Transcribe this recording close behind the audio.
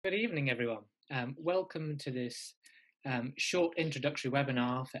Good evening, everyone. Welcome to this short introductory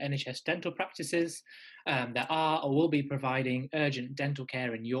webinar for NHS dental practices that are or will be providing urgent dental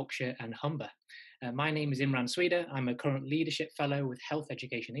care in Yorkshire and Humber. My name is Imran Suida. I'm a current leadership fellow with Health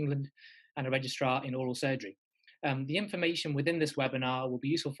Education England and a registrar in oral surgery. The information within this webinar will be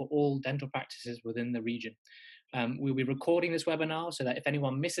useful for all dental practices within the region. We'll be recording this webinar so that if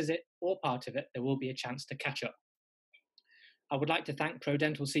anyone misses it or part of it, there will be a chance to catch up. I would like to thank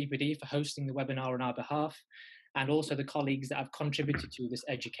ProDentalCPD for hosting the webinar on our behalf, and also the colleagues that have contributed to this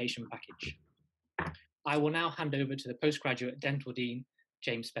education package. I will now hand over to the Postgraduate Dental Dean,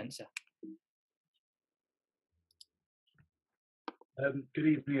 James Spencer. Good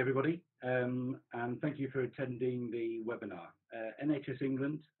evening, everybody, and thank you for attending the webinar. NHS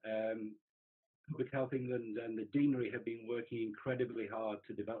England, Public Health England and the Deanery have been working incredibly hard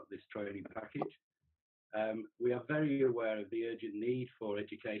to develop this training package. We are very aware of the urgent need for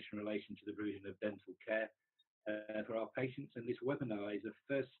education in relation to the provision of dental care for our patients, and this webinar is a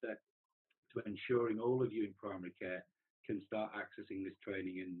first step to ensuring all of you in primary care can start accessing this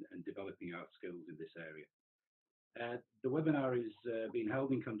training and developing our skills in this area. The webinar is being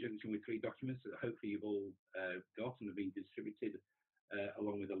held in conjunction with 3 documents that hopefully you've all got and have been distributed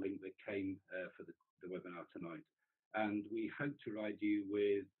along with a link that came for the webinar tonight. And we hope to provide you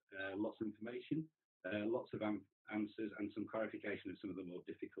with lots of information, lots of answers and some clarification of some of the more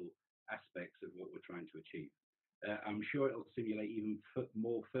difficult aspects of what we're trying to achieve. I'm sure it'll stimulate even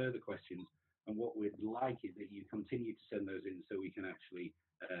more further questions, and what we'd like is that you continue to send those in so we can actually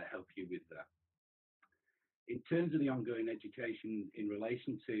help you with that. In terms of the ongoing education in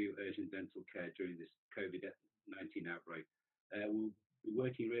relation to urgent dental care during this COVID-19 outbreak, we'll be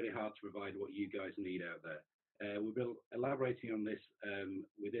working really hard to provide what you guys need out there. We'll be elaborating on this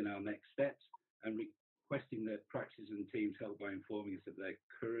within our next steps and requesting that practices and teams help by informing us of their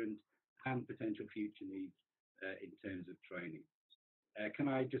current and potential future needs in terms of training. Can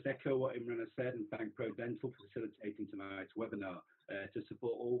I just echo what Imran has said and thank ProDental for facilitating tonight's webinar to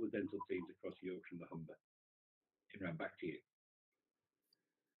support all the dental teams across Yorkshire and the Humber. Imran, back to you.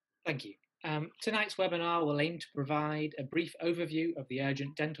 Thank you. Tonight's webinar will aim to provide a brief overview of the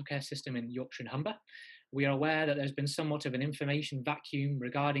urgent dental care system in Yorkshire and Humber. We are aware that there's been somewhat of an information vacuum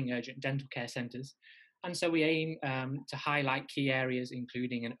regarding urgent dental care centres, and so we aim to highlight key areas,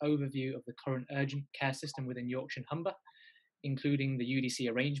 including an overview of the current urgent care system within Yorkshire and Humber, including the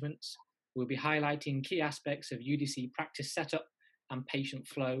UDC arrangements. We'll be highlighting key aspects of UDC practice setup and patient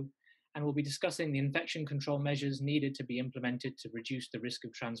flow, and we'll be discussing the infection control measures needed to be implemented to reduce the risk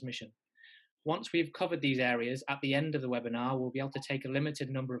of transmission. Once we've covered these areas, at the end of the webinar, we'll be able to take a limited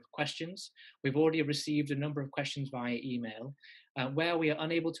number of questions. We've already received a number of questions via email. Where we are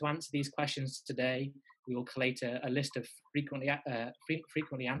unable to answer these questions today, we will collate a list of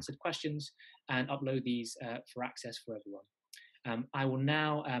frequently answered questions and upload these for access for everyone. I will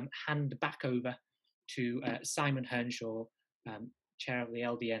now hand back over to Simon Hearnshaw, Chair of the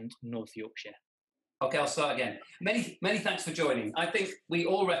LDN North Yorkshire. Okay, I'll start again. Many thanks for joining. I think we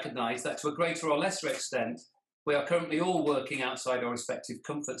all recognise that to a greater or lesser extent, we are currently all working outside our respective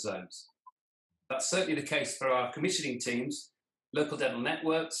comfort zones. That's certainly the case for our commissioning teams, local dental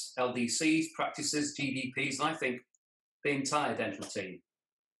networks, LDCs, practices, GDPs, and I think the entire dental team.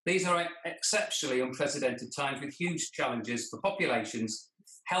 These are exceptionally unprecedented times with huge challenges for populations,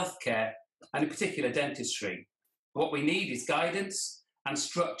 healthcare, and in particular dentistry. What we need is guidance and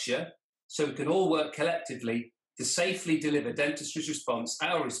structure so we can all work collectively to safely deliver dentistry's response,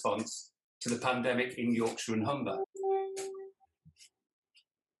 our response, to the pandemic in Yorkshire and Humber.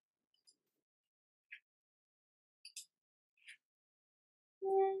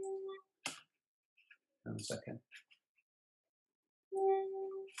 One second.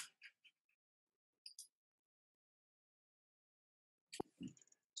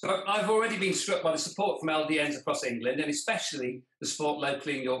 So I've already been struck by the support from LDNs across England, and especially the support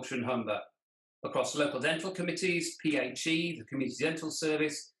locally in Yorkshire and Humber, across local dental committees, PHE, the Community Dental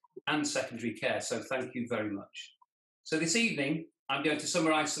Service, and secondary care. So thank you very much. So this evening, I'm going to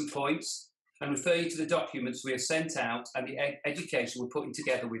summarise some points and refer you to the documents we have sent out and the education we're putting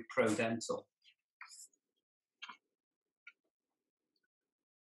together with ProDental.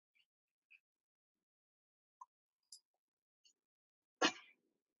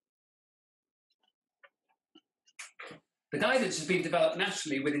 The guidance has been developed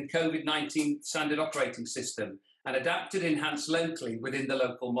nationally within COVID-19 standard operating system and adapted and enhanced locally within the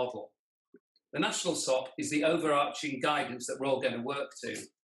local model. The national SOP is the overarching guidance that we're all going to work to.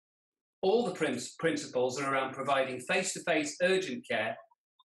 All the principles are around providing face-to-face urgent care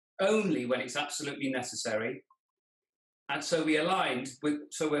only when it's absolutely necessary And so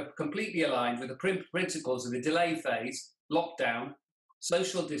we're completely aligned with the principles of the delay phase, lockdown,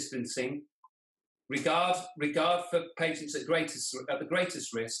 social distancing, regard for patients at the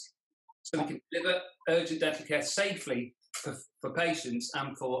greatest risk, so we can deliver urgent dental care safely for patients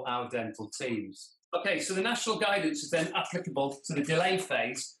and for our dental teams. Okay, so the national guidance is then applicable to the delay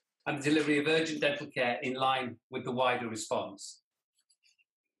phase and the delivery of urgent dental care in line with the wider response.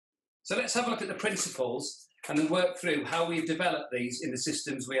 So let's have a look at the principles and then work through how we've developed these in the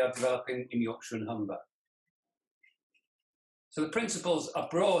systems we are developing in Yorkshire and Humber. So the principles are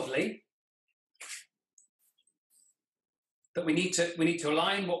broadly that we need to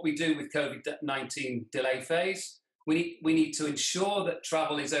align what we do with COVID-19 delay phase. We need to ensure that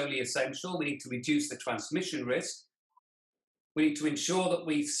travel is only essential. We need to reduce the transmission risk. We need to ensure that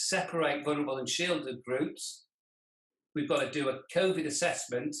we separate vulnerable and shielded groups. We've got to do a COVID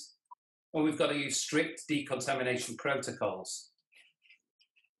assessment, and we've got to use strict decontamination protocols.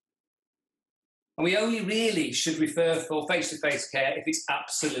 And we only really should refer for face-to-face care if it's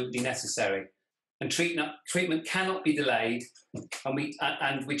absolutely necessary. And treatment cannot be delayed,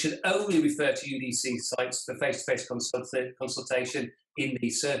 and we should only refer to UDC sites for face-to-face consultation in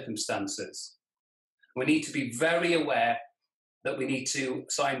these circumstances. We need to be very aware that we need to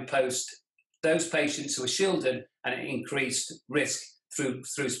signpost those patients who are shielded and at increased risk through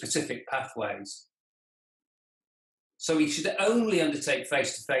specific pathways. So we should only undertake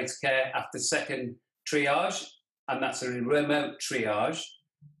face-to-face care after second triage, and that's a remote triage.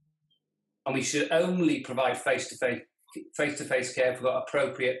 And we should only provide face-to-face care if we've got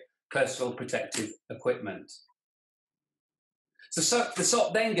appropriate personal protective equipment. So the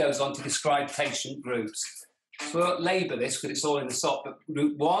SOP then goes on to describe patient groups. So we won't labour this because it's all in the SOP, but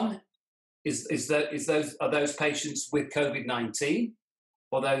group one are those patients with COVID-19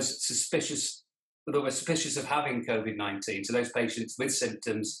 or those suspicious of having COVID-19. So those patients with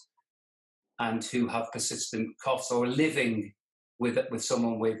symptoms and who have persistent coughs or are living with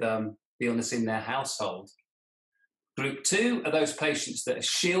someone with the illness in their household. Group two are those patients that are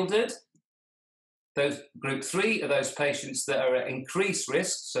shielded. Group three are those patients that are at increased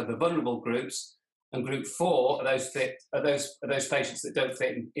risk, so the vulnerable groups. And group four are those patients that don't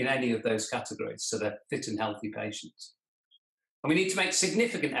fit in any of those categories, so they're fit and healthy patients. And we need to make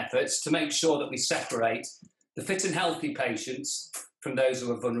significant efforts to make sure that we separate the fit and healthy patients from those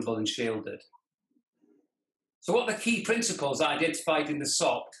who are vulnerable and shielded. So what are the key principles identified in the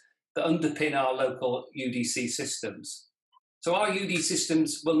SOP that underpin our local UDC systems? So our UD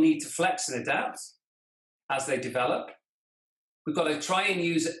systems will need to flex and adapt as they develop. We've got to try and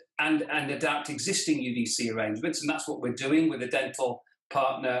use and adapt existing UDC arrangements, and that's what we're doing with the dental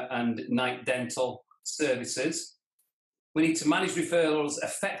partner and night dental services. We need to manage referrals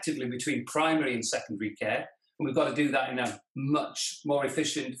effectively between primary and secondary care, and we've got to do that in a much more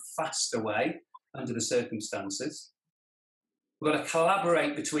efficient, faster way under the circumstances. We've got to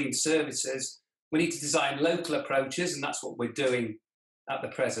collaborate between services. We need to design local approaches, and that's what we're doing at the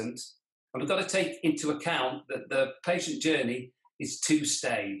present. And we've got to take into account that the patient journey is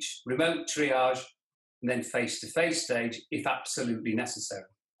two-stage, remote triage and then face-to-face stage if absolutely necessary.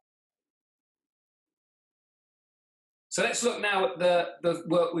 So let's look now at the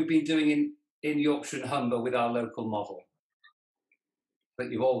work we've been doing in Yorkshire and Humber with our local model. But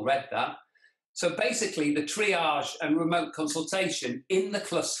you've all read that. So basically the triage and remote consultation in the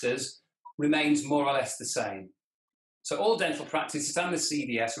clusters remains more or less the same. So all dental practices and the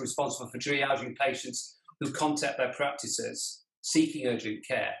CDS are responsible for triaging patients who contact their practices seeking urgent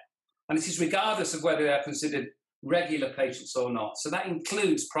care. And this is regardless of whether they are considered regular patients or not. So that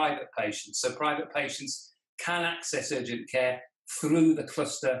includes private patients. So private patients can access urgent care through the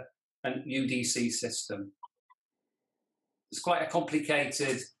cluster and UDC system. It's quite a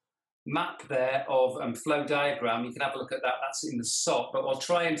complicated map there of flow diagram. You can have a look at that. That's in the SOP, but I'll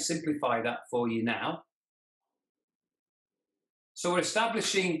try and simplify that for you now. So we're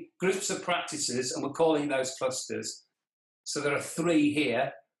establishing groups of practices and we're calling those clusters. So there are three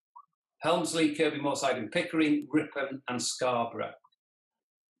here: Helmsley, Kirby Moorside and Pickering, Ripon and Scarborough.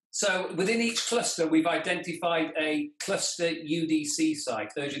 So within each cluster, we've identified a cluster UDC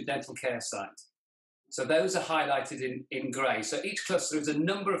site, urgent dental care site. So those are highlighted in grey. So each cluster is a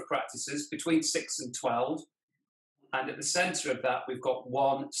number of practices between 6 and 12. And at the centre of that, we've got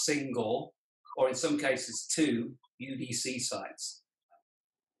one single, or in some cases, two UDC sites.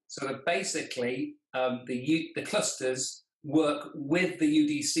 So that basically, the clusters work with the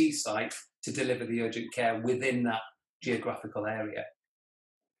UDC site to deliver the urgent care within that geographical area.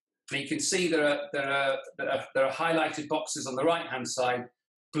 And you can see there are highlighted boxes on the right-hand side,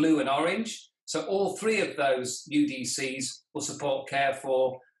 blue and orange. So all 3 of those UDCs will support care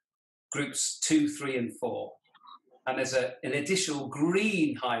for groups 2, 3 and 4. And there's an additional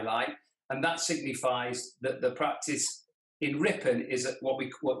green highlight, and that signifies that the practice in Ripon is what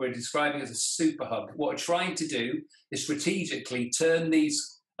we're describing as a super hub. What we're trying to do is strategically turn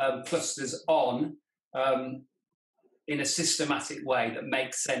these clusters on in a systematic way that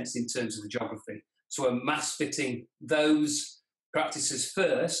makes sense in terms of the geography. So we're mass fitting those practices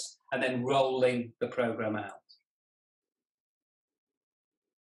first and then rolling the programme out.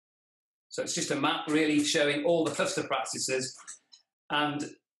 So it's just a map really showing all the cluster practices, and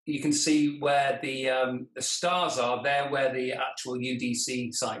you can see where the stars are, there where the actual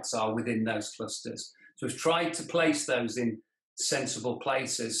UDC sites are within those clusters. So we've tried to place those in sensible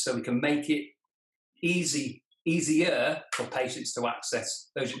places so we can make it easier for patients to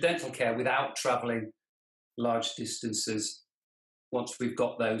access urgent dental care without travelling large distances once we've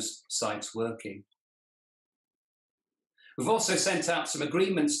got those sites working. We've also sent out some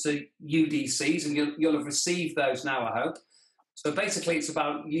agreements to UDCs, and you'll have received those now, I hope. So basically it's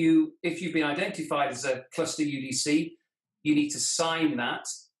about you, if you've been identified as a cluster UDC, you need to sign that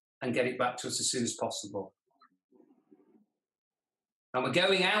and get it back to us as soon as possible. And we're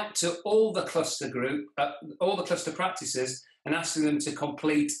going out to all the cluster all the cluster practices and asking them to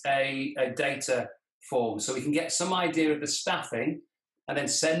complete a data form so we can get some idea of the staffing and then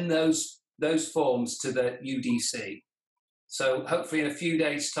send those forms to the UDC. So hopefully in a few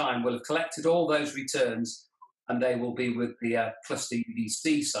days' time, we'll have collected all those returns and they will be with the cluster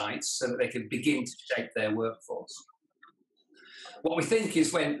UDC sites so that they can begin to shape their workforce. What we think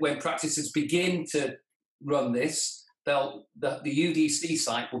is when practices begin to run this, the UDC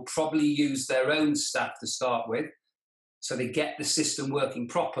site will probably use their own staff to start with, so they get the system working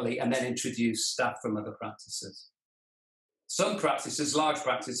properly and then introduce staff from other practices. Some practices, large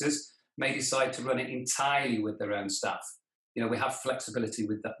practices, may decide to run it entirely with their own staff. You know, we have flexibility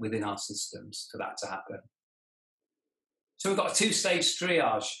with that within our systems for that to happen. So we've got a 2-stage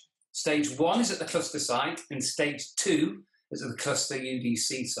triage. Stage 1 is at the cluster site, and stage 2 is at the cluster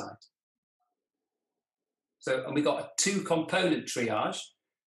UDC site. So, and we've got a 2-component triage.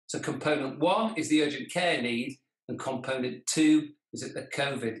 So component 1 is the urgent care need, and component 2 is at the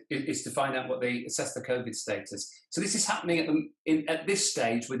COVID, is to find out what they assess the COVID status. So this is happening at this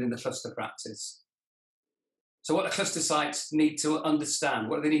stage within the cluster practice. So what the cluster sites need to understand,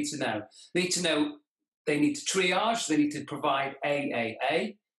 what do they need to know? They need to know they need to triage, they need to provide AAA,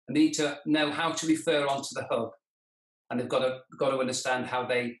 and they need to know how to refer onto the hub. And they've got to understand how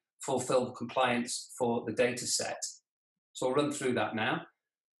they fulfill the compliance for the data set. So I'll run through that now.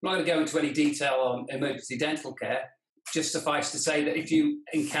 I'm not going to go into any detail on emergency dental care. Just suffice to say that if you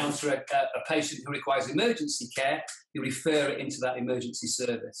encounter a patient who requires emergency care, you refer it into that emergency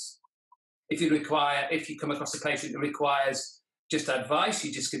service. If you come across a patient who requires just advice,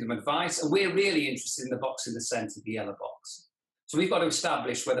 you just give them advice. And we're really interested in the box in the centre, the yellow box. So we've got to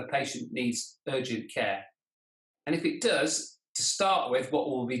establish whether the patient needs urgent care. And if it does, to start with, what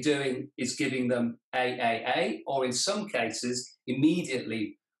we'll be doing is giving them AAA, or in some cases,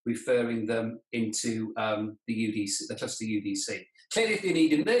 immediately referring them into the UDC, the cluster UDC. Clearly, if you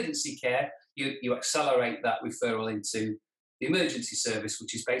need emergency care, you accelerate that referral into the emergency service,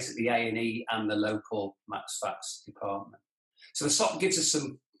 which is basically A&E and the local max fax department. So the SOP gives us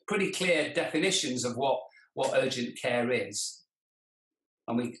some pretty clear definitions of what urgent care is,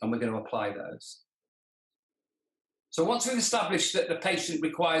 and we're going to apply those. So once we've established that the patient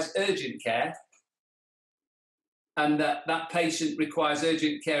requires urgent care, and that patient requires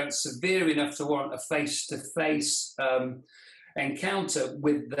urgent care that's severe enough to warrant a face-to-face encounter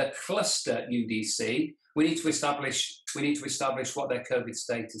with the cluster UDC, we need to establish what their COVID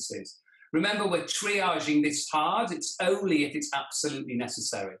status is. Remember, we're triaging this hard. It's only if it's absolutely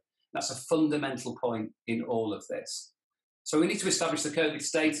necessary. That's a fundamental point in all of this. So we need to establish the COVID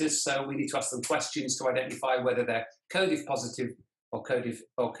status. So we need to ask them questions to identify whether they're COVID positive or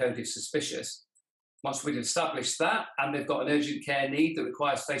COVID suspicious. Once we've established that, and they've got an urgent care need that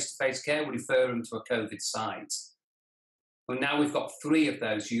requires face-to-face care, we refer them to a COVID site. Well, now we've got 3 of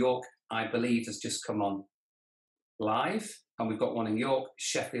those. York, I believe, has just come on live, and we've got one in York,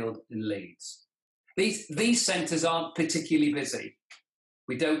 Sheffield, and Leeds. These centres aren't particularly busy.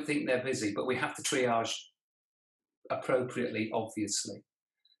 We don't think they're busy, but we have to triage appropriately, obviously.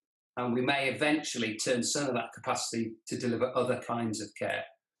 And we may eventually turn some of that capacity to deliver other kinds of care,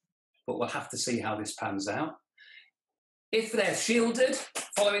 but we'll have to see how this pans out. If they're shielded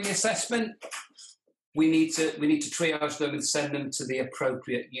following the assessment, we need to triage them and send them to the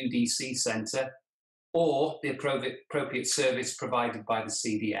appropriate UDC centre or the appropriate service provided by the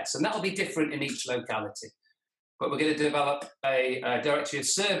CDS. And that will be different in each locality. But we're going to develop a directory of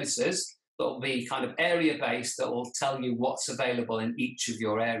services that will be kind of area-based, that will tell you what's available in each of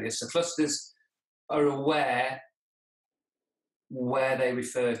your areas. So clusters are aware where they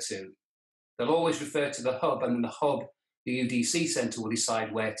refer to. They'll always refer to the hub, and then the hub, the UDC centre, will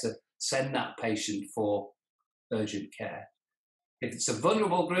decide where to send that patient for urgent care. If it's a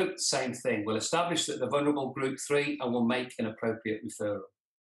vulnerable group, same thing. We'll establish that the vulnerable group 3 and we'll make an appropriate referral.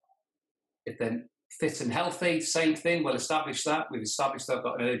 If they're fit and healthy, same thing. We'll establish that. We've established they've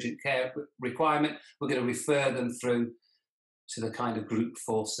got an urgent care requirement. We're going to refer them through to the kind of group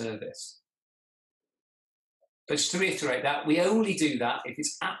 4 service. But just to reiterate that, we only do that if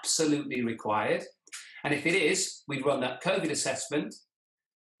it's absolutely required. And if it is, we run that COVID assessment.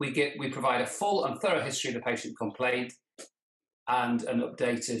 We provide a full and thorough history of the patient complaint and an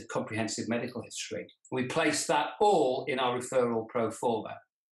updated comprehensive medical history. We place that all in our referral pro forma.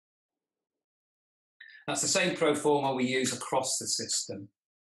 That's the same pro forma we use across the system.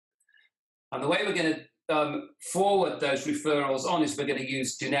 And the way we're going to forward those referrals on is we're going to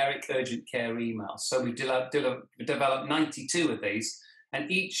use generic urgent care emails. So we've developed 92 of these,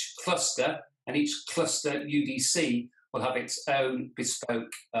 and each cluster UDC will have its own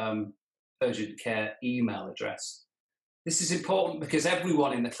bespoke urgent care email address. This is important because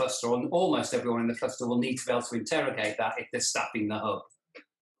everyone in the cluster, or almost everyone in the cluster, will need to be able to interrogate that if they're staffing the hub.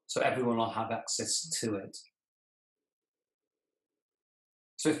 So everyone will have access to it.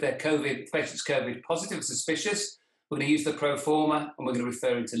 So if they're patient's COVID positive or suspicious, we're going to use the pro forma and we're going to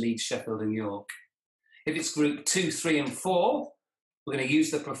refer into Leeds, Sheffield and York. If it's group 2, 3 and 4, we're going to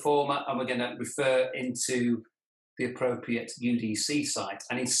use the pro forma and we're going to refer into the appropriate UDC site.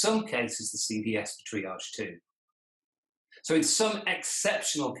 And in some cases, the CDS for triage too. So in some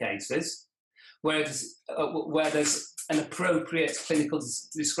exceptional cases, where there's an appropriate clinical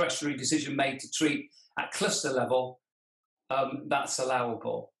discretionary decision made to treat at cluster level, that's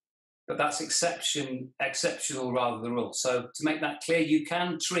allowable. But that's exceptional rather than the rule. So to make that clear, you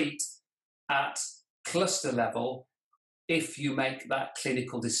can treat at cluster level if you make that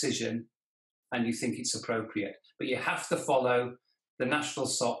clinical decision and you think it's appropriate. But you have to follow the national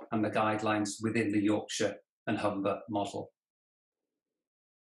SOP and the guidelines within the Yorkshire and Humber model.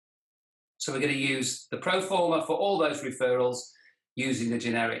 So we're going to use the pro forma for all those referrals using the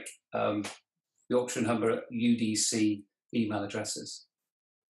generic Yorkshire and Humber UDC email addresses.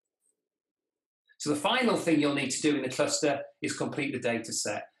 So the final thing you'll need to do in the cluster is complete the data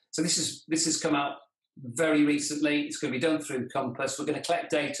set. So this has come out very recently. It's going to be done through Compass. We're going to collect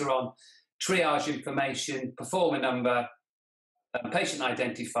data on triage information, performer number, patient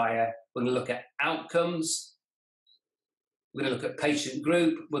identifier. We're going to look at outcomes. We're going to look at patient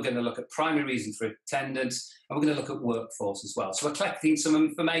group. We're going to look at primary reason for attendance, and we're going to look at workforce as well. So we're collecting some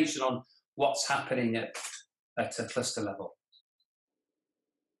information on what's happening at a cluster level.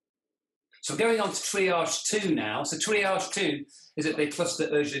 So going on to Triage 2 now. So Triage 2 is at the cluster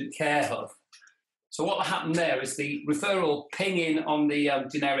urgent care hub. So what will happen there is the referral will ping in on the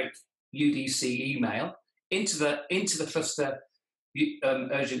generic UDC email into the cluster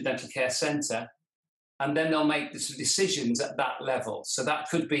urgent dental care centre, and then they'll make the decisions at that level. So that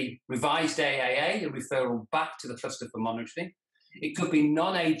could be revised AAA, a referral back to the cluster for monitoring. It could be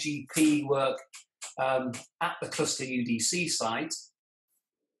non-AGP work at the cluster UDC site.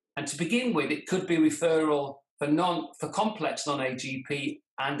 And to begin with, it could be referral for complex non-AGP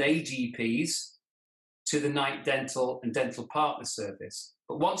and AGPs to the night dental and dental partner service.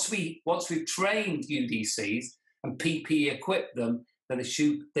 But once we've trained UDCs and PP equipped them, then they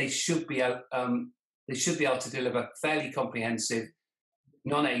should be able to deliver fairly comprehensive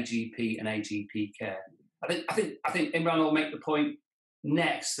non-AGP and AGP care. I think Imran will make the point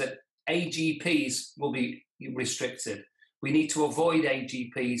next that AGPs will be restricted. We need to avoid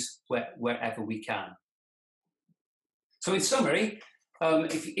AGPs wherever we can. So in summary,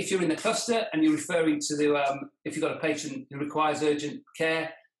 if you're in the cluster and you're referring to if you've got a patient who requires urgent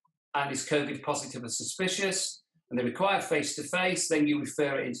care and is COVID positive or suspicious and they require face-to-face, then you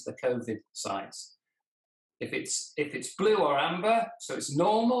refer it into the COVID sites. If it's blue or amber, so it's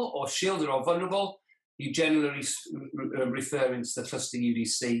normal or shielded or vulnerable, you generally refer into the cluster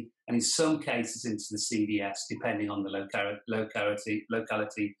UDC and in some cases into the CDS, depending on the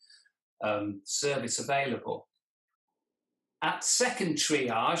locality service available. At second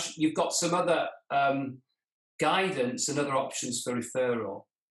triage, you've got some other guidance and other options for referral.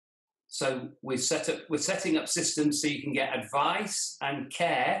 So we're setting up systems so you can get advice and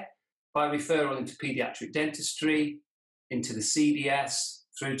care by referral into paediatric dentistry, into the CDS,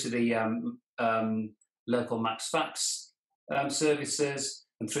 through to the local max fax services,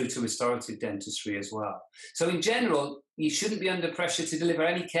 and through to restorative dentistry as well. So in general, you shouldn't be under pressure to deliver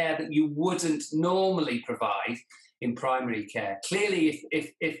any care that you wouldn't normally provide in primary care. Clearly,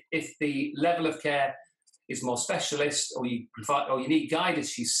 if the level of care is more specialist, or you need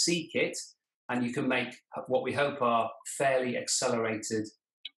guidance, you seek it, and you can make what we hope are fairly accelerated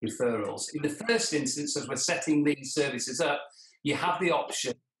referrals. In the first instance, as we're setting these services up, you have the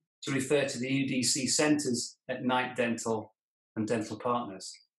option to refer to the UDC centres at Night Dental and Dental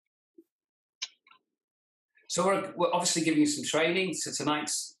Partners. So we're obviously giving you some training, so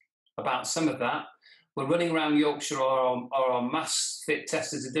tonight's about some of that. We're running around Yorkshire, our mass fit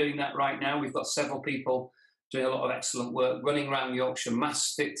testers are doing that right now. We've got several people doing a lot of excellent work running around Yorkshire,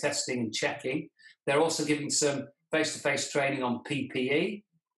 mass fit testing and checking. They're also giving some face-to-face training on PPE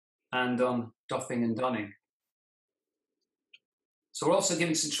and on doffing and donning. So we're also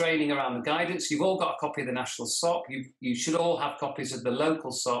giving some training around the guidance. You've all got a copy of the national SOP. You should all have copies of the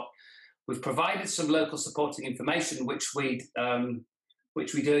local SOP. We've provided some local supporting information, which we'd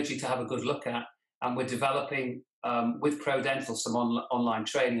urge you to have a good look at. And we're developing with ProDental some online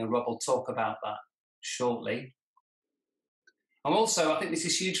training, and Rob will talk about that shortly. And also, I think this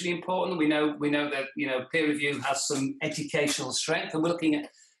is hugely important. We know that peer review has some educational strength, and we're looking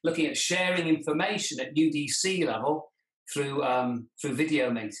at sharing information at UDC level through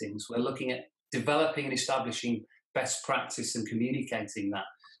video meetings. We're looking at developing and establishing best practice and communicating that.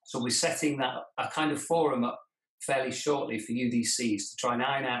 So we're setting that a kind of forum up fairly shortly for UDCs to try and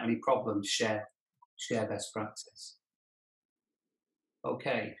iron out any problems, share best practice.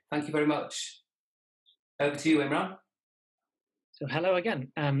 Okay, thank you very much. Over to you, Imran. So hello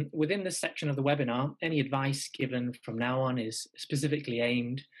again. Within this section of the webinar, any advice given from now on is specifically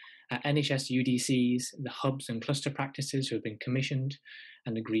aimed at NHS UDCs, the hubs and cluster practices who have been commissioned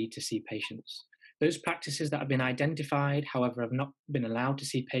and agreed to see patients. Those practices that have been identified, however, have not been allowed to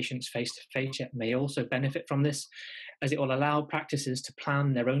see patients face-to-face yet, may also benefit from this, as it will allow practices to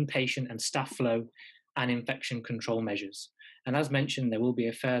plan their own patient and staff flow and infection control measures. And as mentioned, there will be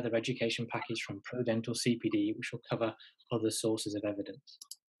a further education package from ProDentalCPD, which will cover other sources of evidence.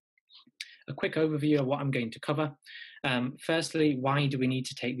 A quick overview of what I'm going to cover. Firstly, why do we need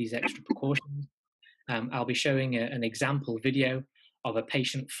to take these extra precautions? I'll be showing an example video of a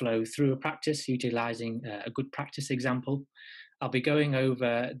patient flow through a practice utilizing a good practice example. I'll be going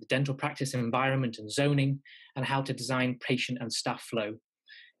over the dental practice environment and zoning and how to design patient and staff flow.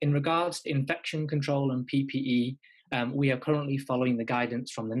 In regards to infection control and PPE, we are currently following the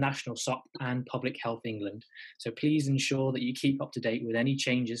guidance from the National SOP and Public Health England. So please ensure that you keep up to date with any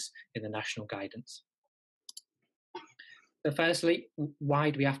changes in the national guidance. So firstly,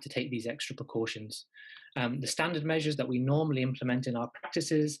 why do we have to take these extra precautions? The standard measures that we normally implement in our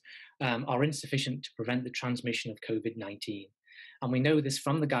practices are insufficient to prevent the transmission of COVID-19. And we know this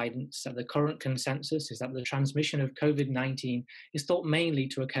from the guidance that the current consensus is that the transmission of COVID-19 is thought mainly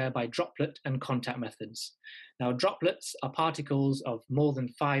to occur by droplet and contact methods. Now, droplets are particles of more than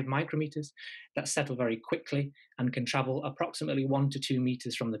 5 micrometers that settle very quickly and can travel approximately 1 to 2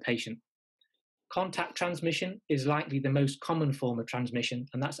 meters from the patient. Contact transmission is likely the most common form of transmission,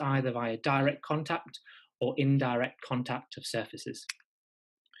 and that's either via direct contact or indirect contact of surfaces.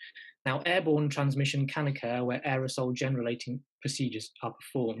 Now, airborne transmission can occur where aerosol generating procedures are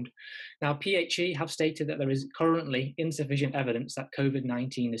performed. Now, PHE have stated that there is currently insufficient evidence that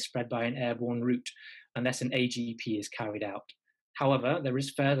COVID-19 is spread by an airborne route unless an AGP is carried out. However, there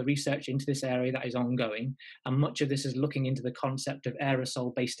is further research into this area that is ongoing, and much of this is looking into the concept of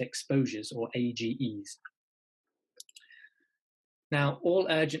aerosol-based exposures, or AGEs. Now, all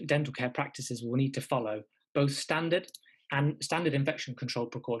urgent dental care practices will need to follow both standard infection control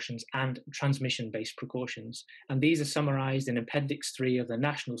precautions and transmission-based precautions, and these are summarised in Appendix 3 of the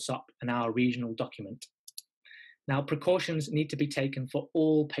National SOP and our regional document. Now, precautions need to be taken for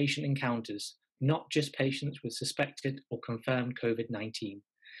all patient encounters, not just patients with suspected or confirmed COVID-19.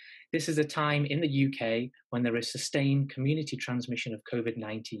 This is a time in the UK when there is sustained community transmission of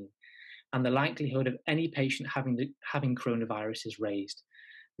COVID-19, and the likelihood of any patient having coronavirus is raised.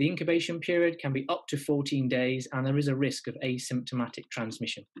 The incubation period can be up to 14 days, and there is a risk of asymptomatic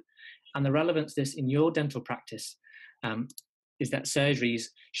transmission. And the relevance of this in your dental practice is that surgeries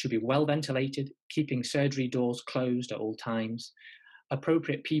should be well ventilated, keeping surgery doors closed at all times.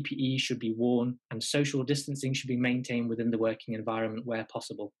 Appropriate PPE should be worn, and social distancing should be maintained within the working environment where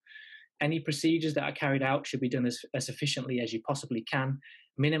possible. Any procedures that are carried out should be done as efficiently as you possibly can,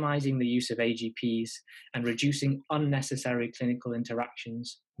 minimizing the use of AGPs and reducing unnecessary clinical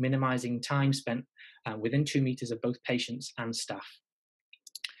interactions, minimizing time spent within 2 meters of both patients and staff.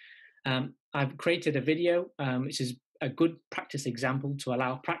 I've created a video which is a good practice example to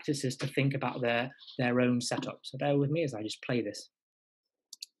allow practices to think about their own setup. So bear with me as I just play this.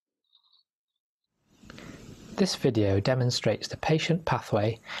 This video demonstrates the patient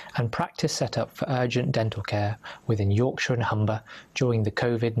pathway and practice setup for urgent dental care within Yorkshire and Humber during the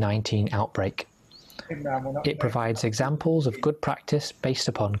COVID-19 outbreak. It provides examples of good practice based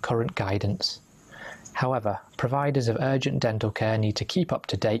upon current guidance. However, providers of urgent dental care need to keep up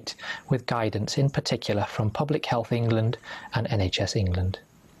to date with guidance, in particular from Public Health England and NHS England.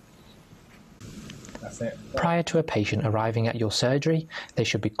 Prior to a patient arriving at your surgery, they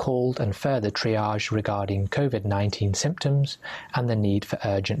should be called and further triaged regarding COVID-19 symptoms and the need for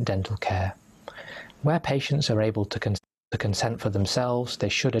urgent dental care. Where patients are able to consent for themselves, they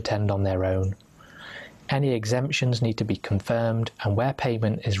should attend on their own. Any exemptions need to be confirmed, and where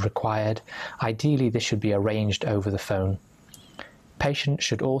payment is required, ideally this should be arranged over the phone. Patients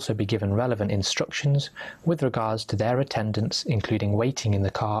should also be given relevant instructions with regards to their attendance, including waiting in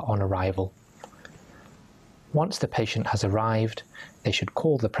the car on arrival. Once the patient has arrived, they should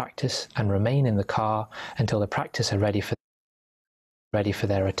call the practice and remain in the car until the practice are ready for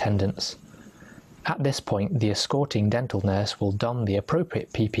their attendance. At this point, the escorting dental nurse will don the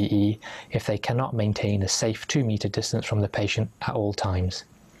appropriate PPE if they cannot maintain a safe 2-metre distance from the patient at all times.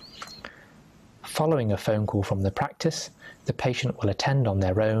 Following a phone call from the practice, the patient will attend on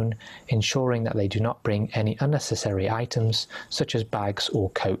their own, ensuring that they do not bring any unnecessary items such as bags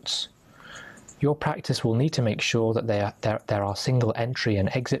or coats. Your practice will need to make sure that there are single entry and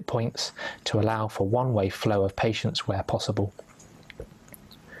exit points to allow for one-way flow of patients where possible.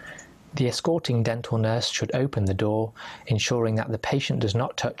 The escorting dental nurse should open the door, ensuring that the patient does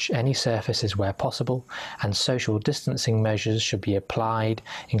not touch any surfaces where possible, and social distancing measures should be applied,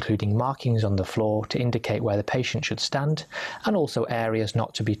 including markings on the floor to indicate where the patient should stand, and also areas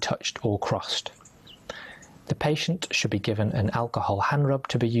not to be touched or crossed. The patient should be given an alcohol hand rub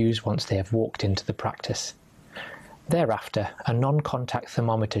to be used once they have walked into the practice. Thereafter, a non-contact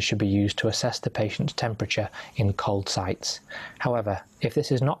thermometer should be used to assess the patient's temperature in cold sites. However, if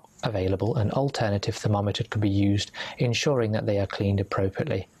this is not available, an alternative thermometer could be used, ensuring that they are cleaned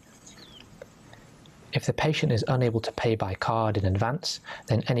appropriately. If the patient is unable to pay by card in advance,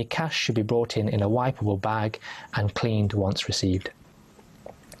 then any cash should be brought in a wipeable bag and cleaned once received.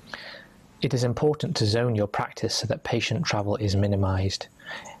 It is important to zone your practice so that patient travel is minimised.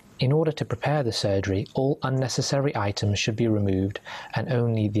 In order to prepare the surgery, all unnecessary items should be removed, and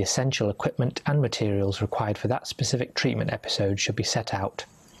only the essential equipment and materials required for that specific treatment episode should be set out.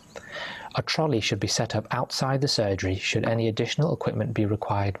 A trolley should be set up outside the surgery should any additional equipment be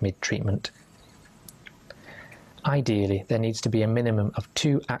required mid-treatment. Ideally, there needs to be a minimum of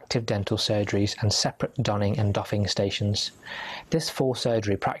 2 active dental surgeries and separate donning and doffing stations. This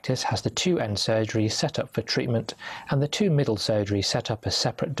 4-surgery practice has the 2 end surgeries set up for treatment and the 2 middle surgeries set up as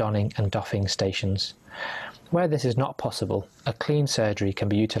separate donning and doffing stations. Where this is not possible, a clean surgery can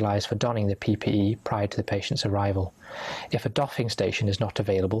be utilised for donning the PPE prior to the patient's arrival. If a doffing station is not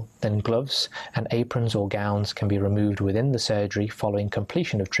available, then gloves and aprons or gowns can be removed within the surgery following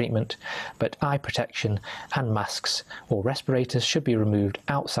completion of treatment, but eye protection and masks or respirators should be removed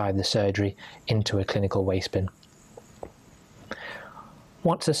outside the surgery into a clinical waste bin.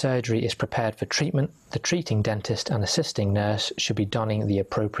 Once the surgery is prepared for treatment, the treating dentist and assisting nurse should be donning the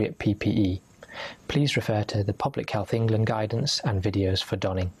appropriate PPE. Please refer to the Public Health England guidance and videos for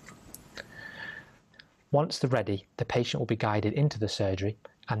donning. Once they're ready, the patient will be guided into the surgery,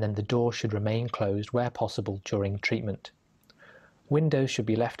 and then the door should remain closed where possible during treatment. Windows should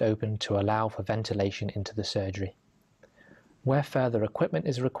be left open to allow for ventilation into the surgery. Where further equipment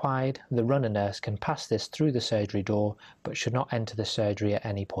is required, the runner nurse can pass this through the surgery door but should not enter the surgery at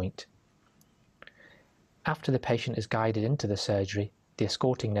any point. After the patient is guided into the surgery, the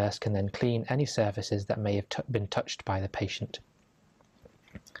escorting nurse can then clean any surfaces that may have been touched by the patient.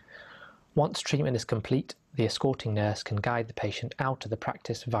 Once treatment is complete, the escorting nurse can guide the patient out of the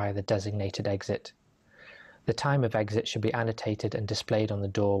practice via the designated exit. The time of exit should be annotated and displayed on the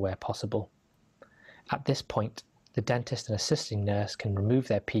door where possible. At this point, the dentist and assisting nurse can remove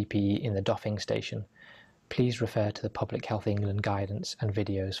their PPE in the doffing station. Please refer to the Public Health England guidance and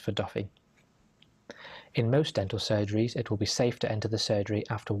videos for doffing. In most dental surgeries, it will be safe to enter the surgery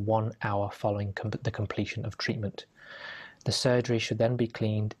after 1 hour following the completion of treatment. The surgery should then be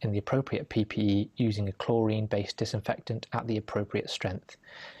cleaned in the appropriate PPE using a chlorine-based disinfectant at the appropriate strength.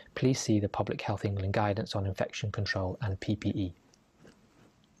 Please see the Public Health England guidance on infection control and PPE.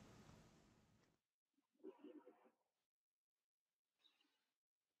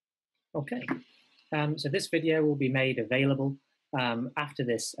 Okay, so this video will be made available after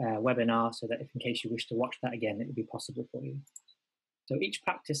this webinar, so that if in case you wish to watch that again, it will be possible for you. So each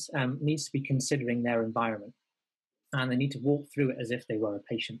practice needs to be considering their environment, and they need to walk through it as if they were a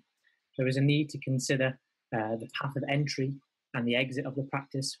patient. There is a need to consider the path of entry and the exit of the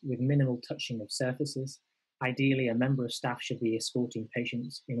practice with minimal touching of surfaces. Ideally, a member of staff should be escorting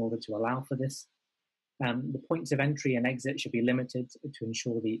patients in order to allow for this. The points of entry and exit should be limited to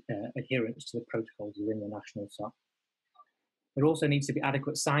ensure the adherence to the protocols within the national SOP. There also needs to be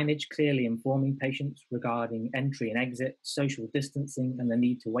adequate signage clearly informing patients regarding entry and exit, social distancing, and the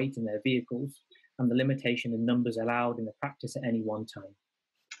need to wait in their vehicles, and the limitation in numbers allowed in the practice at any one time.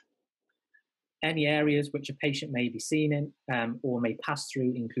 Any areas which a patient may be seen in or may pass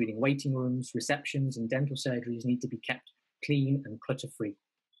through, including waiting rooms, receptions, and dental surgeries, need to be kept clean and clutter-free.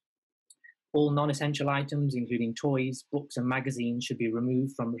 All non-essential items, including toys, books, and magazines, should be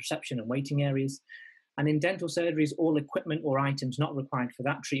removed from reception and waiting areas. And in dental surgeries, all equipment or items not required for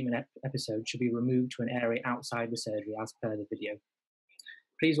that treatment episode should be removed to an area outside the surgery as per the video.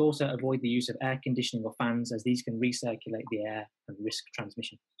 Please also avoid the use of air conditioning or fans, as these can recirculate the air and risk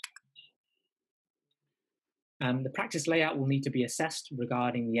transmission. The practice layout will need to be assessed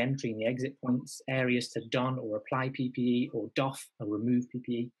regarding the entry and the exit points, areas to don or apply PPE or doff or remove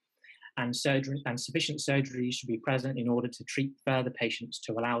PPE, and sufficient surgery should be present in order to treat further patients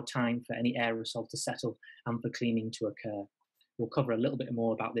to allow time for any aerosol to settle and for cleaning to occur. We'll cover a little bit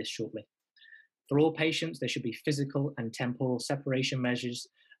more about this shortly. For all patients, there should be physical and temporal separation measures,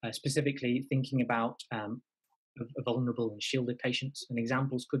 specifically thinking about vulnerable and shielded patients. And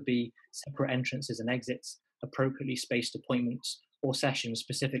examples could be separate entrances and exits, appropriately spaced appointments, or sessions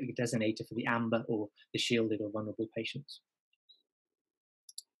specifically designated for the amber or the shielded or vulnerable patients.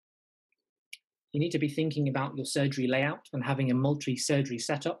 You need to be thinking about your surgery layout, and having a multi-surgery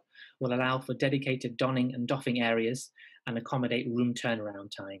setup will allow for dedicated donning and doffing areas and accommodate room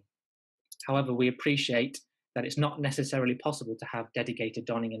turnaround time. However, we appreciate that it's not necessarily possible to have dedicated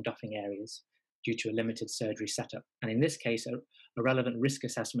donning and doffing areas due to a limited surgery setup. And in this case, a relevant risk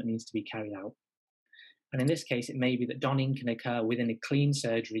assessment needs to be carried out. And in this case, it may be that donning can occur within a clean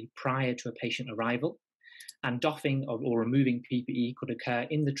surgery prior to a patient arrival, and doffing or removing PPE could occur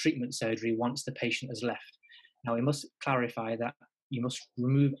in the treatment surgery once the patient has left. Now, we must clarify that you must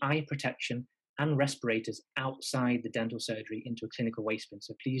remove eye protection and respirators outside the dental surgery into a clinical waste bin.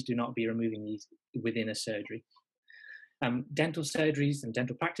 So please do not be removing these within a surgery. Dental surgeries and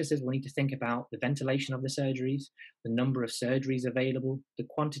dental practices will need to think about the ventilation of the surgeries, the number of surgeries available, the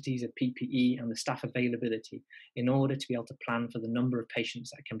quantities of PPE, and the staff availability in order to be able to plan for the number of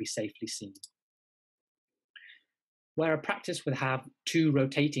patients that can be safely seen. Where a practice would have 2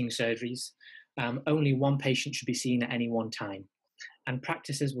 rotating surgeries, only 1 patient should be seen at any one time. And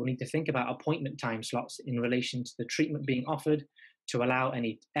practices will need to think about appointment time slots in relation to the treatment being offered to allow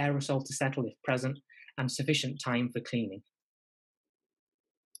any aerosol to settle if present, and sufficient time for cleaning.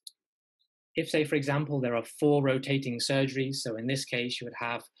 If, say, for example, there are 4 rotating surgeries, so in this case, you would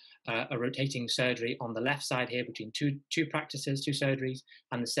have a rotating surgery on the left side here between two practices, 2 surgeries,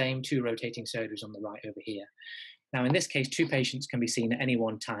 and the same 2 rotating surgeries on the right over here. Now, in this case, 2 patients can be seen at any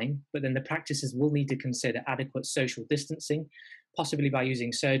one time, but then the practices will need to consider adequate social distancing, possibly by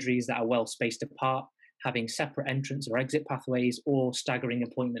using surgeries that are well spaced apart, having separate entrance or exit pathways, or staggering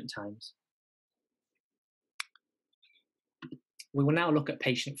appointment times. We will now look at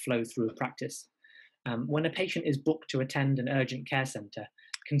patient flow through a practice. When a patient is booked to attend an urgent care centre,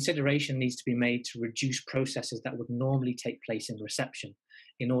 consideration needs to be made to reduce processes that would normally take place in reception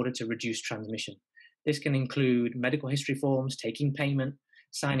in order to reduce transmission. This can include medical history forms, taking payment,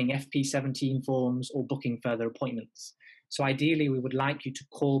 signing FP17 forms, or booking further appointments. So ideally, we would like you to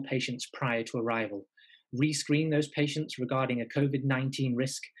call patients prior to arrival, re-screen those patients regarding a COVID-19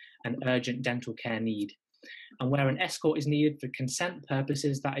 risk and urgent dental care need. And where an escort is needed for consent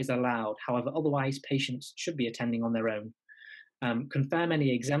purposes, that is allowed. However, otherwise, patients should be attending on their own. Confirm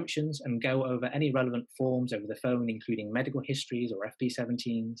any exemptions and go over any relevant forms over the phone, including medical histories or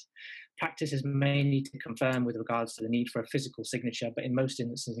FP17s. Practices may need to confirm with regards to the need for a physical signature, but in most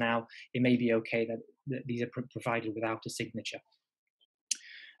instances now, it may be okay that these are provided without a signature.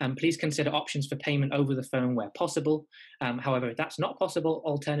 Please consider options for payment over the phone where possible. However, if that's not possible,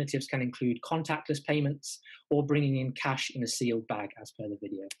 alternatives can include contactless payments or bringing in cash in a sealed bag as per the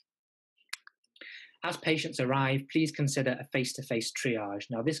video. As patients arrive, please consider a face-to-face triage.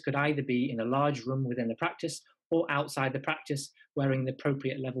 Now, this could either be in a large room within the practice or outside the practice wearing the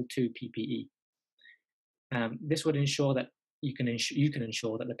appropriate level 2 PPE. This would ensure that you can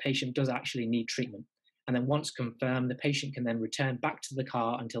ensure that the patient does actually need treatment, And then once confirmed, the patient can then return back to the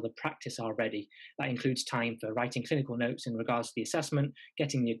car until the practice are ready. That includes time for writing clinical notes in regards to the assessment,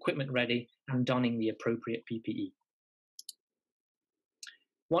 getting the equipment ready, and donning the appropriate PPE.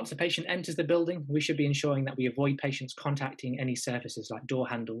 Once a patient enters the building, we should be ensuring that we avoid patients contacting any surfaces like door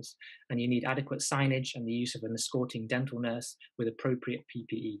handles, and you need adequate signage and the use of an escorting dental nurse with appropriate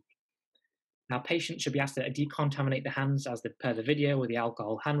PPE. Now, patients should be asked to decontaminate the hands as per the video with the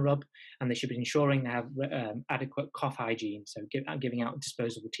alcohol hand rub, and they should be ensuring they have adequate cough hygiene, so giving out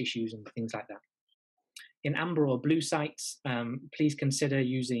disposable tissues and things like that. In amber or blue sites, please consider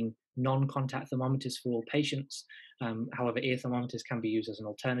using non-contact thermometers for all patients. However, ear thermometers can be used as an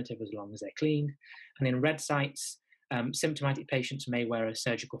alternative as long as they're cleaned. And in red sites, symptomatic patients may wear a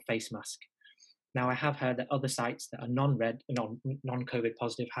surgical face mask. Now, I have heard that other sites that are non-red, non-COVID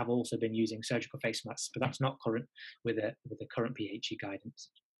positive have also been using surgical face masks, but that's not current with the current PHE guidance.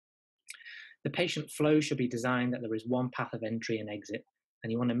 The patient flow should be designed that there is one path of entry and exit,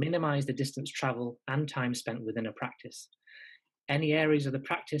 and you want to minimize the distance travel and time spent within a practice. Any areas of the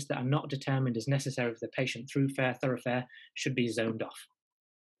practice that are not determined as necessary for the patient thoroughfare should be zoned off.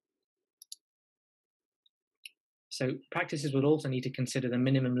 So practices would also need to consider the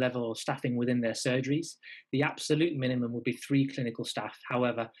minimum level of staffing within their surgeries. The absolute minimum would be 3 clinical staff.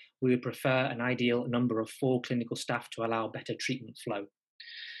 However, we would prefer an ideal number of 4 clinical staff to allow better treatment flow.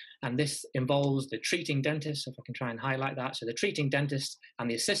 And this involves the treating dentist, if I can try and highlight that. So the treating dentist and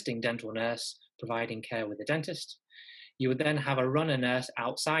the assisting dental nurse providing care with the dentist. You would then have a runner nurse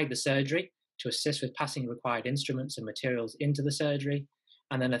outside the surgery to assist with passing required instruments and materials into the surgery.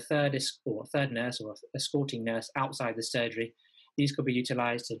 And then a third nurse or escorting nurse outside the surgery. These could be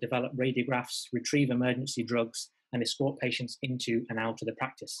utilized to develop radiographs, retrieve emergency drugs, and escort patients into and out of the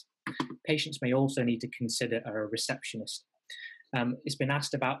practice. Patients may also need to consider a receptionist. It's been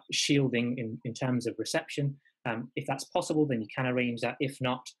asked about shielding in terms of reception. If that's possible, then you can arrange that. If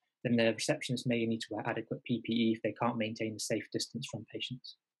not, then the receptionist may need to wear adequate PPE if they can't maintain a safe distance from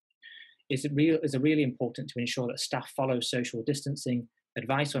patients. It's really important to ensure that staff follow social distancing,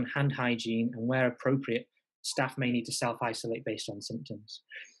 advice on hand hygiene, and where appropriate, staff may need to self-isolate based on symptoms.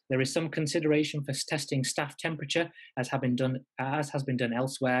 There is some consideration for testing staff temperature, as has been done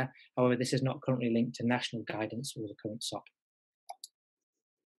elsewhere. However, this is not currently linked to national guidance or the current SOP.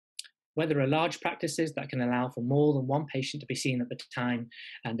 Where there are large practices that can allow for more than 1 patient to be seen at the time,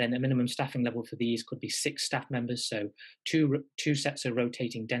 and then a minimum staffing level for these could be 6 staff members, so two sets of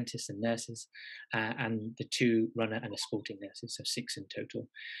rotating dentists and nurses, and the 2 runner and escorting nurses, so 6 in total.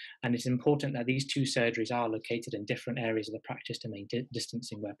 And it's important that these 2 surgeries are located in different areas of the practice to maintain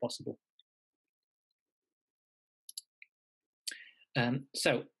distancing where possible.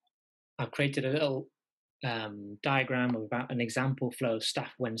 So I've created a little diagram about an example flow of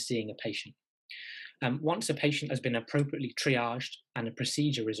staff when seeing a patient. Once a patient has been appropriately triaged and a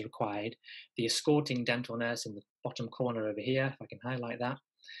procedure is required, the escorting dental nurse in the bottom corner over here, if I can highlight that,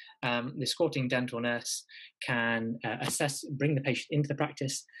 the escorting dental nurse can bring the patient into the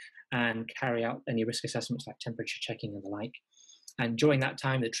practice and carry out any risk assessments like temperature checking and the like. And during that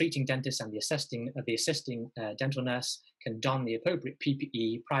time, the treating dentist and the assisting dental nurse can don the appropriate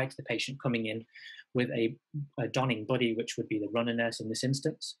PPE prior to the patient coming in with a donning buddy, which would be the runner nurse in this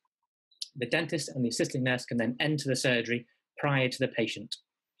instance. The dentist and the assisting nurse can then enter the surgery prior to the patient.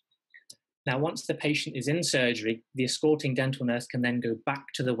 Now, once the patient is in surgery, the escorting dental nurse can then go back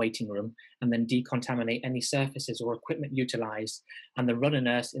to the waiting room and then decontaminate any surfaces or equipment utilized. And the runner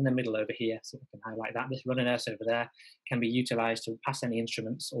nurse in the middle over here, so I can highlight that, this runner nurse over there can be utilized to pass any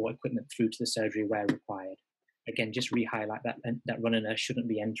instruments or equipment through to the surgery where required. Again, just re-highlight that runner nurse shouldn't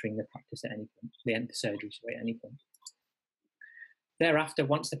be entering the practice at any point, the surgery at any point. Thereafter,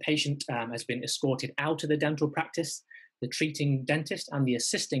 once the patient has been escorted out of the dental practice, the treating dentist and the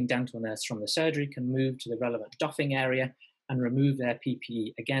assisting dental nurse from the surgery can move to the relevant doffing area and remove their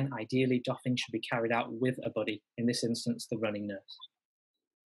PPE. Again, ideally, doffing should be carried out with a buddy, in this instance, the running nurse.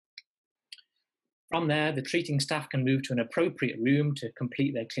 From there, the treating staff can move to an appropriate room to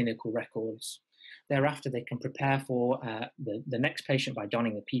complete their clinical records. Thereafter, they can prepare for the next patient by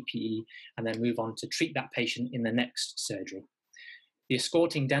donning the PPE and then move on to treat that patient in the next surgery. The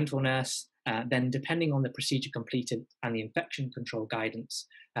escorting dental nurse, then depending on the procedure completed and the infection control guidance,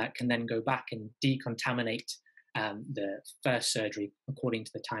 can then go back and decontaminate the first surgery according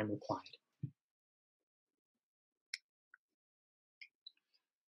to the time required.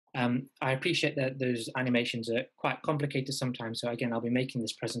 I appreciate that those animations are quite complicated sometimes, so again, I'll be making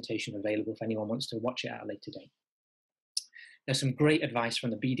this presentation available if anyone wants to watch it at a later date. There's some great advice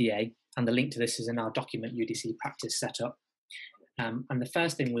from the BDA, and the link to this is in our document UDC practice setup. And the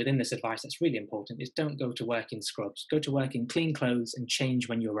first thing within this advice that's really important is don't go to work in scrubs. Go to work in clean clothes and change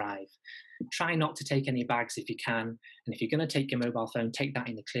when you arrive. Try not to take any bags if you can. And if you're going to take your mobile phone, take that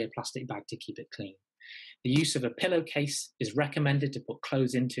in a clear plastic bag to keep it clean. The use of a pillowcase is recommended to put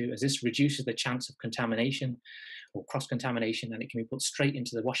clothes into, as this reduces the chance of contamination or cross-contamination, and it can be put straight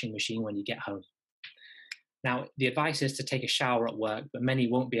into the washing machine when you get home. Now, the advice is to take a shower at work, but many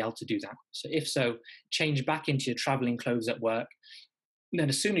won't be able to do that. So if so, change back into your traveling clothes at work. Then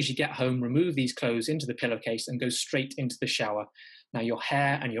as soon as you get home, remove these clothes into the pillowcase and go straight into the shower. Now, your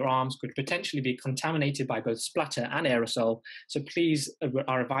hair and your arms could potentially be contaminated by both splatter and aerosol. So please,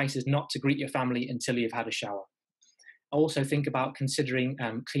 our advice is not to greet your family until you've had a shower. Also think about considering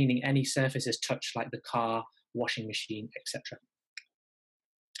cleaning any surfaces touched like the car, washing machine, etc.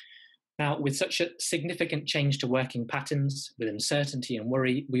 Now, with such a significant change to working patterns, with uncertainty and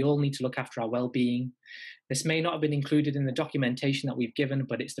worry, we all need to look after our well-being. This may not have been included in the documentation that we've given,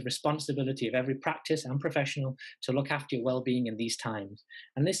 but it's the responsibility of every practice and professional to look after your well-being in these times.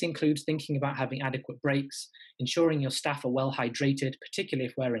 And this includes thinking about having adequate breaks, ensuring your staff are well hydrated, particularly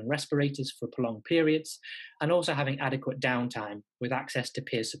if wearing respirators for prolonged periods, and also having adequate downtime with access to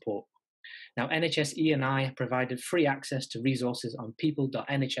peer support. Now, NHS E&I have provided free access to resources on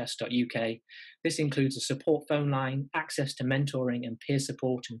people.nhs.uk. This includes a support phone line, access to mentoring and peer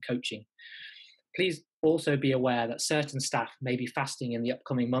support and coaching. Please also be aware that certain staff may be fasting in the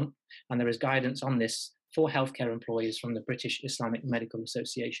upcoming month, and there is guidance on this for healthcare employees from the British Islamic Medical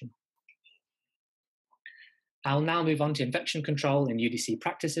Association. I'll now move on to infection control in UDC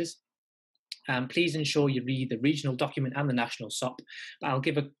practices. Please ensure you read the regional document and the national SOP, but I'll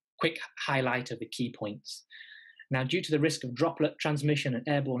give a quick highlight of the key points. Now, due to the risk of droplet transmission and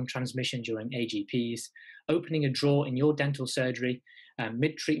airborne transmission during AGPs, opening a drawer in your dental surgery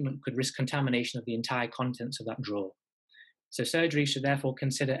mid-treatment could risk contamination of the entire contents of that drawer. So surgery should therefore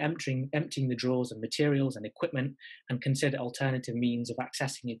consider emptying the drawers of materials and equipment and consider alternative means of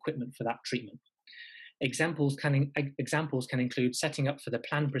accessing equipment for that treatment. Examples can include setting up for the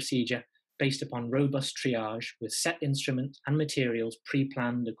planned procedure based upon robust triage with set instruments and materials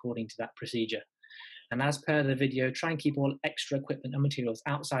pre-planned according to that procedure. And as per the video, try and keep all extra equipment and materials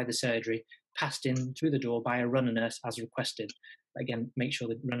outside the surgery, passed in through the door by a runner nurse as requested. Again, make sure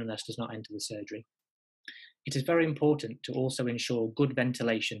the runner nurse does not enter the surgery. It is very important to also ensure good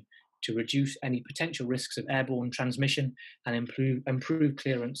ventilation to reduce any potential risks of airborne transmission and improve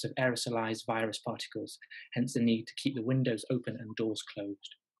clearance of aerosolized virus particles, hence the need to keep the windows open and doors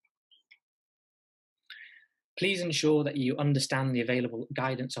closed. Please ensure that you understand the available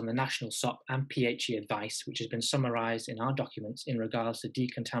guidance on the national SOP and PHE advice, which has been summarised in our documents in regards to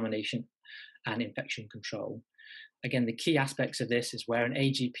decontamination and infection control. Again, the key aspects of this is where an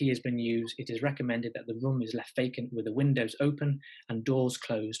AGP has been used, it is recommended that the room is left vacant with the windows open and doors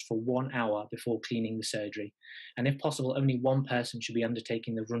closed for 1 hour before cleaning the surgery. And if possible, only one person should be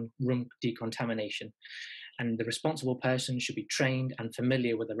undertaking the room decontamination. And the responsible person should be trained and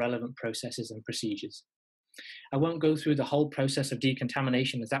familiar with the relevant processes and procedures. I won't go through the whole process of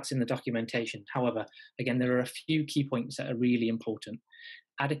decontamination as that's in the documentation. However, again, there are a few key points that are really important.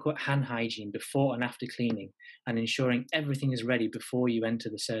 Adequate hand hygiene before and after cleaning and ensuring everything is ready before you enter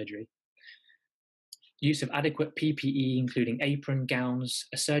the surgery. Use of adequate PPE, including apron, gowns,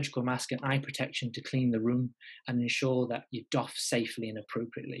 a surgical mask and eye protection to clean the room and ensure that you doff safely and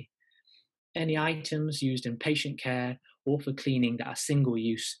appropriately. Any items used in patient care or for cleaning that are single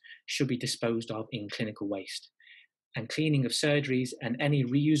use should be disposed of in clinical waste. And cleaning of surgeries and any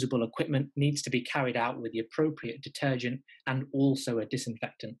reusable equipment needs to be carried out with the appropriate detergent and also a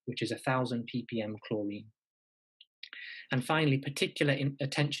disinfectant, which is 1000 ppm chlorine. And finally, particular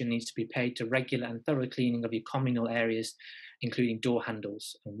attention needs to be paid to regular and thorough cleaning of your communal areas, including door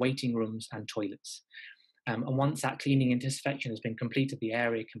handles and waiting rooms and toilets. And once that cleaning and disinfection has been completed, the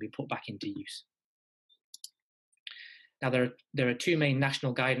area can be put back into use. Now, there are two main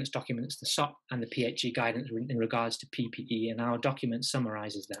national guidance documents, the SOP and the PHE guidance in regards to PPE, and our document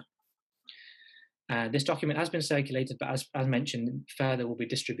summarises that. This document has been circulated, but as mentioned, further will be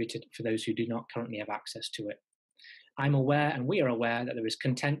distributed for those who do not currently have access to it. I'm aware, and we are aware, that there is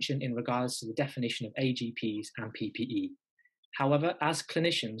contention in regards to the definition of AGPs and PPE. However, as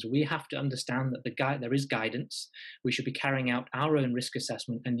clinicians, we have to understand that there is guidance. We should be carrying out our own risk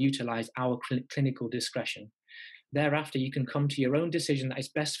assessment and utilise our clinical discretion. Thereafter, you can come to your own decision that is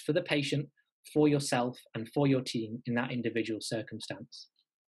best for the patient, for yourself, and for your team in that individual circumstance.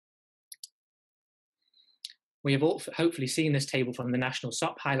 We have all hopefully seen this table from the National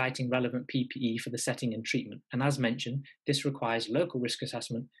SOP highlighting relevant PPE for the setting and treatment. And as mentioned, this requires local risk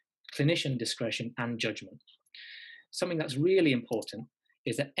assessment, clinician discretion, and judgment. Something that's really important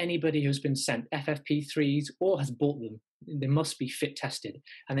is that anybody who's been sent FFP3s or has bought them, they must be fit tested,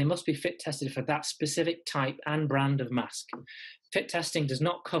 and they must be fit tested for that specific type and brand of mask. Fit testing does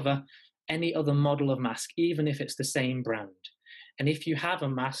not cover any other model of mask, even if it's the same brand. And if you have a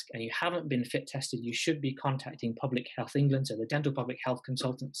mask and you haven't been fit tested, you should be contacting Public Health England, so the dental public health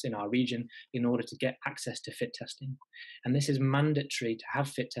consultants in our region, in order to get access to fit testing. And this is mandatory to have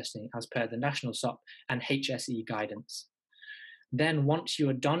fit testing as per the National SOP and HSE guidance. Then once you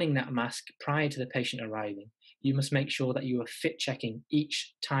are donning that mask prior to the patient arriving, you must make sure that you are fit checking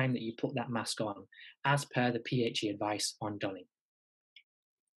each time that you put that mask on, as per the PHE advice on donning.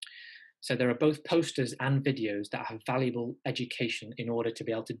 So there are both posters and videos that have valuable education in order to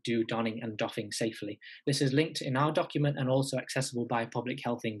be able to do donning and doffing safely. This is linked in our document and also accessible by Public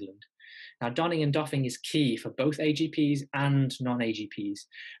Health England. Now, donning and doffing is key for both AGPs and non-AGPs.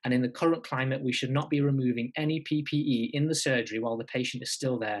 And in the current climate, we should not be removing any PPE in the surgery while the patient is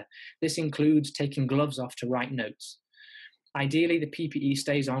still there. This includes taking gloves off to write notes. Ideally, the PPE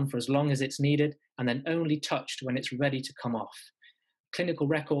stays on for as long as it's needed and then only touched when it's ready to come off. Clinical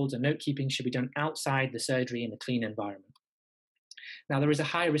records and note-keeping should be done outside the surgery in a clean environment. Now, there is a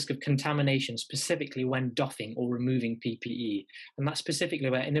high risk of contamination, specifically when doffing or removing PPE, and that's specifically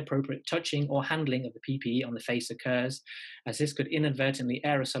where inappropriate touching or handling of the PPE on the face occurs, as this could inadvertently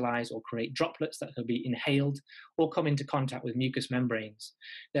aerosolize or create droplets that could be inhaled or come into contact with mucous membranes.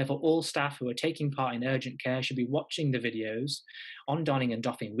 Therefore, all staff who are taking part in urgent care should be watching the videos on donning and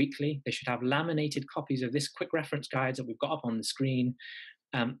doffing weekly. They should have laminated copies of this quick reference guides that we've got up on the screen,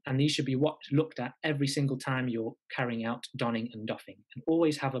 and these should be looked at every single time you're carrying out donning and doffing. And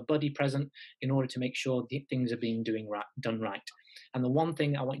always have a buddy present in order to make sure things are being done right. And the one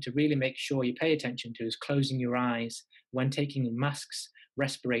thing I want you to really make sure you pay attention to is closing your eyes when taking masks,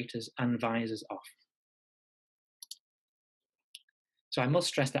 respirators, and visors off. So I must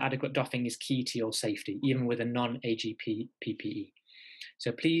stress that adequate doffing is key to your safety, even with a non-AGP PPE.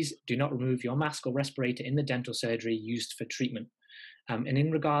 So please do not remove your mask or respirator in the dental surgery used for treatment. And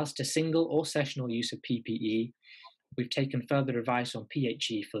in regards to single or sessional use of PPE, we've taken further advice on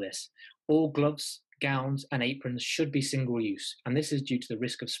PHE for this. All gloves, gowns, and aprons should be single use, and this is due to the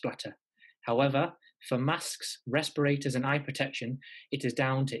risk of splatter. However, for masks, respirators, and eye protection, it is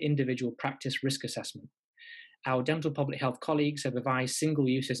down to individual practice risk assessment. Our dental public health colleagues have advised single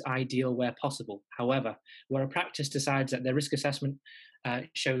use is ideal where possible. However, where a practice decides that their risk assessment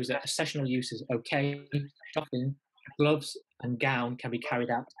shows that sessional use is okay, doffing, gloves and gown can be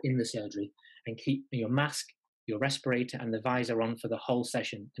carried out in the surgery, and keep your mask, your respirator and the visor on for the whole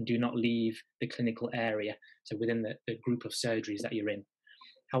session, and do not leave the clinical area, so within the group of surgeries that you're in.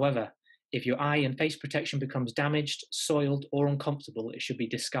 However, if your eye and face protection becomes damaged, soiled or uncomfortable, it should be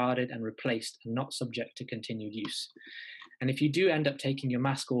discarded and replaced and not subject to continued use. And if you do end up taking your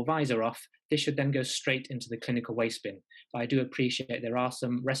mask or visor off, this should then go straight into the clinical waste bin. But I do appreciate there are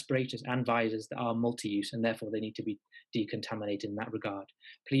some respirators and visors that are multi-use, and therefore they need to be decontaminated in that regard.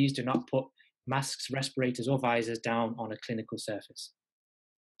 Please do not put masks, respirators or visors down on a clinical surface.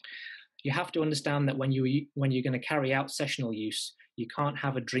 You have to understand that when you're going to carry out sessional use, you can't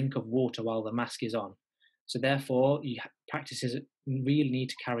have a drink of water while the mask is on. So therefore, practices really need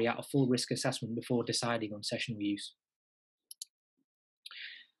to carry out a full risk assessment before deciding on sessional use.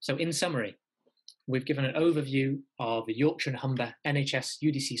 So in summary, we've given an overview of the Yorkshire and Humber NHS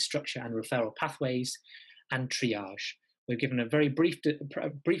UDC structure and referral pathways and triage. We've given a very brief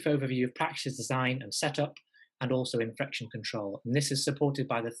overview of practice design and setup, and also infection control. And this is supported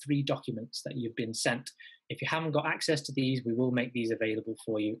by the 3 documents that you've been sent. If you haven't got access to these, we will make these available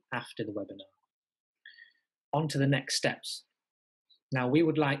for you after the webinar. On to the next steps. Now, we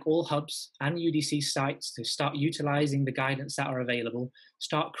would like all hubs and UDC sites to start utilising the guidance that are available,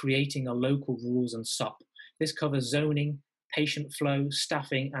 start creating a local rules and SOP. This covers zoning, patient flow,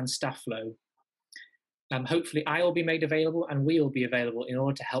 staffing and staff flow. Hopefully I will be made available and we will be available in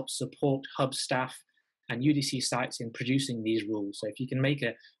order to help support hub staff and UDC sites in producing these rules. So if you can make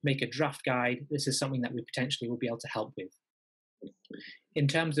a draft guide, this is something that we potentially will be able to help with. In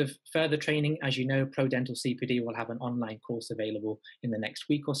terms of further training, as you know, ProDentalCPD will have an online course available in the next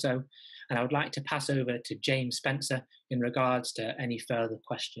week or so. And I would like to pass over to James Spencer in regards to any further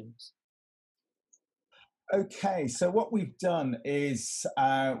questions. Okay, so what we've done is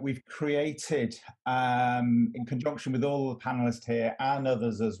we've created, in conjunction with all the panelists here and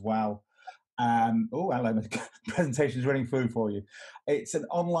others as well, oh, hello, the presentation's running through for you. It's an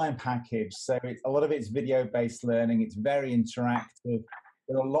online package, so a lot of it's video-based learning. It's very interactive.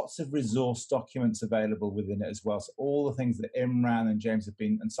 There are lots of resource documents available within it as well. So all the things that Imran and James have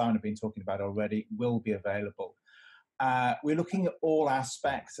been, and Simon have been talking about already will be available. we're looking at all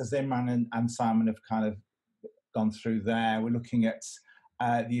aspects, as Imran and Simon have kind of gone through there. We're looking at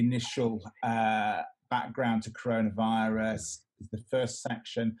the initial background to coronavirus, the first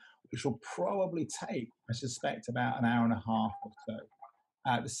section, which will probably take, I suspect, about an hour and a half or so.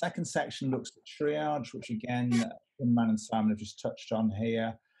 The second section looks at triage, which again, Imran and Simon have just touched on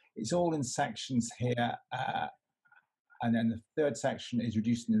here. It's all in sections here. And then the third section is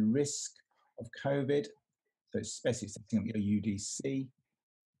reducing the risk of COVID. So it's basically setting up your UDC.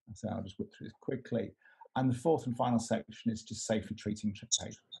 So I'll just whip through this quickly. And the fourth and final section is just safely treating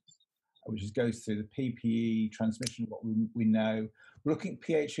patients, which goes through the PPE, transmission, what we know. We're looking at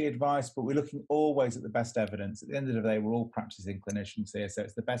PHE advice, but we're looking always at the best evidence. At the end of the day, we're all practicing clinicians here, so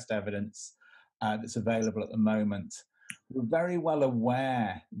it's the best evidence that's available at the moment. We're very well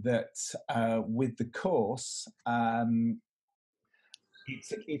aware that with the course,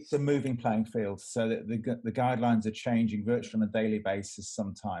 it's a moving playing field, so that the guidelines are changing virtually on a daily basis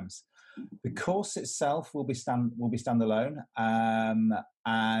sometimes. The course itself will be standalone,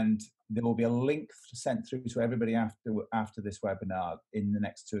 and there will be a link sent through to everybody after this webinar in the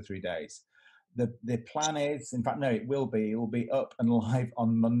next 2 or 3 days. The plan is, in fact, no, it will be up and live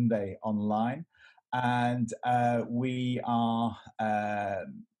on Monday online, and we are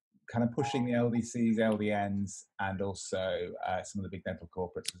kind of pushing the LDCs, LDNs, and also some of the big dental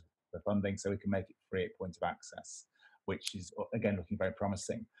corporates for funding, so we can make it free at point of access, which is again looking very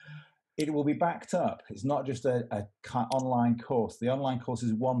promising. It will be backed up. It's not just a online course. The online course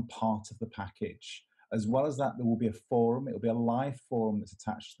is one part of the package. As well as that, there will be a forum. It will be a live forum that's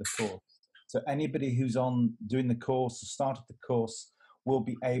attached to the course. So anybody who's doing the course or started the course will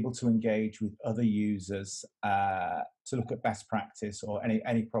be able to engage with other users to look at best practice or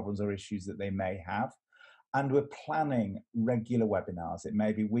any problems or issues that they may have. And we're planning regular webinars. It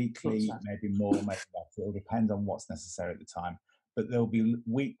may be weekly, maybe more, maybe less. It will depend on what's necessary at the time. But there'll be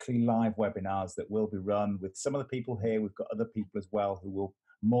weekly live webinars that will be run with some of the people here. We've got other people as well who will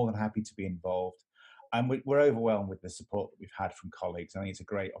be more than happy to be involved. And we're overwhelmed with the support that we've had from colleagues. I think it's a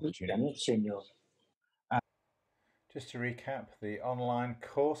great opportunity. Just to recap, the online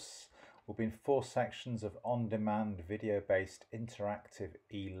course will be in 4 sections of on-demand video-based interactive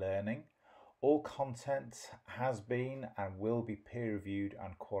e-learning. All content has been and will be peer-reviewed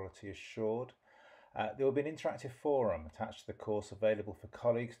and quality assured. There will be an interactive forum attached to the course available for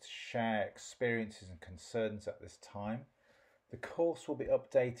colleagues to share experiences and concerns at this time. The course will be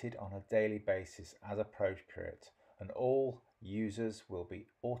updated on a daily basis as appropriate, and all users will be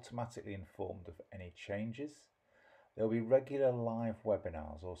automatically informed of any changes. There will be regular live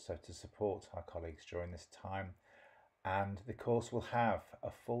webinars also to support our colleagues during this time, and the course will have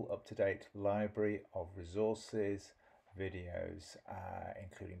a full up-to-date library of resources, videos,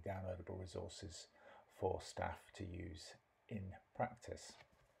 including downloadable resources for staff to use in practice.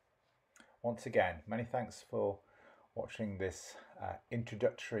 Once again, many thanks for watching this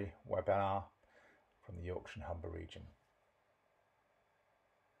introductory webinar from the Yorkshire and Humber region.